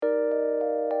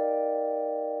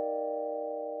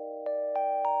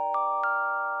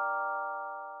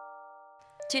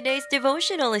Today's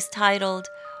devotional is titled,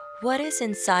 What is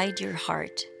Inside Your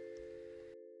Heart?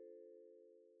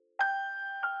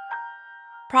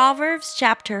 Proverbs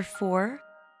chapter 4,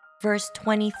 verse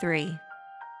 23.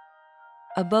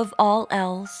 Above all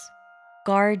else,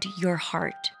 guard your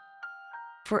heart,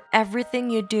 for everything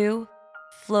you do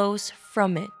flows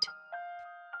from it.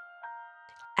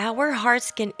 Our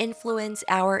hearts can influence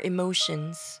our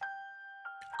emotions.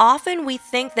 Often we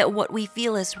think that what we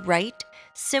feel is right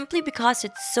simply because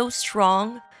it's so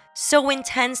strong, so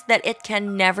intense that it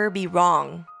can never be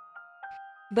wrong.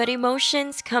 But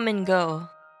emotions come and go,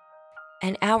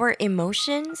 and our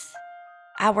emotions,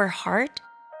 our heart,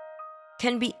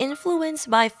 can be influenced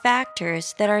by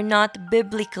factors that are not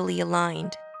biblically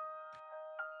aligned.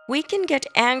 We can get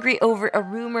angry over a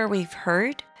rumor we've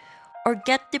heard, or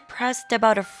get depressed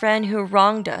about a friend who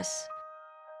wronged us,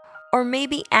 or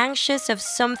maybe anxious of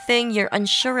something you're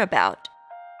unsure about.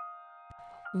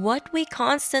 What we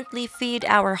constantly feed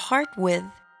our heart with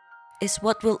is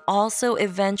what will also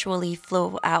eventually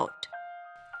flow out.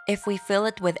 If we fill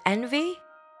it with envy,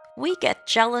 we get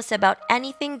jealous about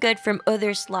anything good from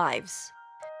others' lives.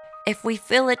 If we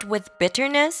fill it with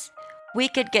bitterness, we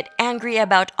could get angry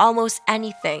about almost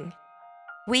anything.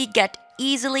 We get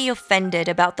easily offended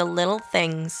about the little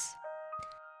things.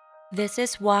 This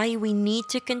is why we need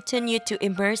to continue to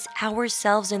immerse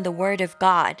ourselves in the Word of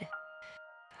God.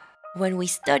 When we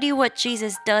study what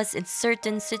Jesus does in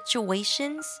certain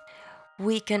situations,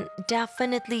 we can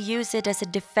definitely use it as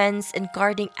a defense in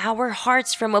guarding our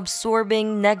hearts from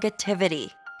absorbing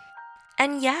negativity.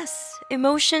 And yes,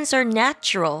 emotions are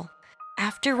natural.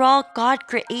 After all, God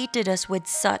created us with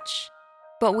such.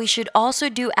 But we should also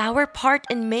do our part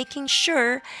in making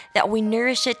sure that we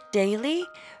nourish it daily,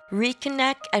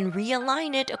 reconnect, and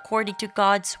realign it according to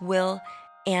God's will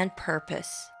and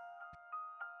purpose.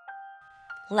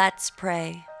 Let's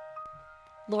pray.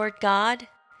 Lord God,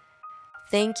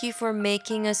 thank you for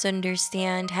making us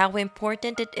understand how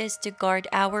important it is to guard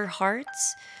our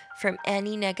hearts from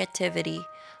any negativity.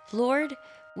 Lord,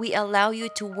 we allow you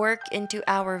to work into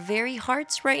our very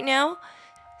hearts right now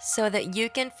so that you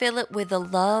can fill it with the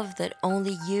love that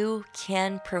only you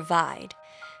can provide.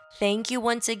 Thank you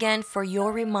once again for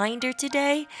your reminder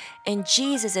today. In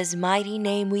Jesus' mighty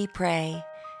name we pray.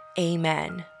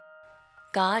 Amen.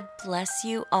 God bless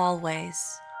you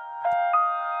always.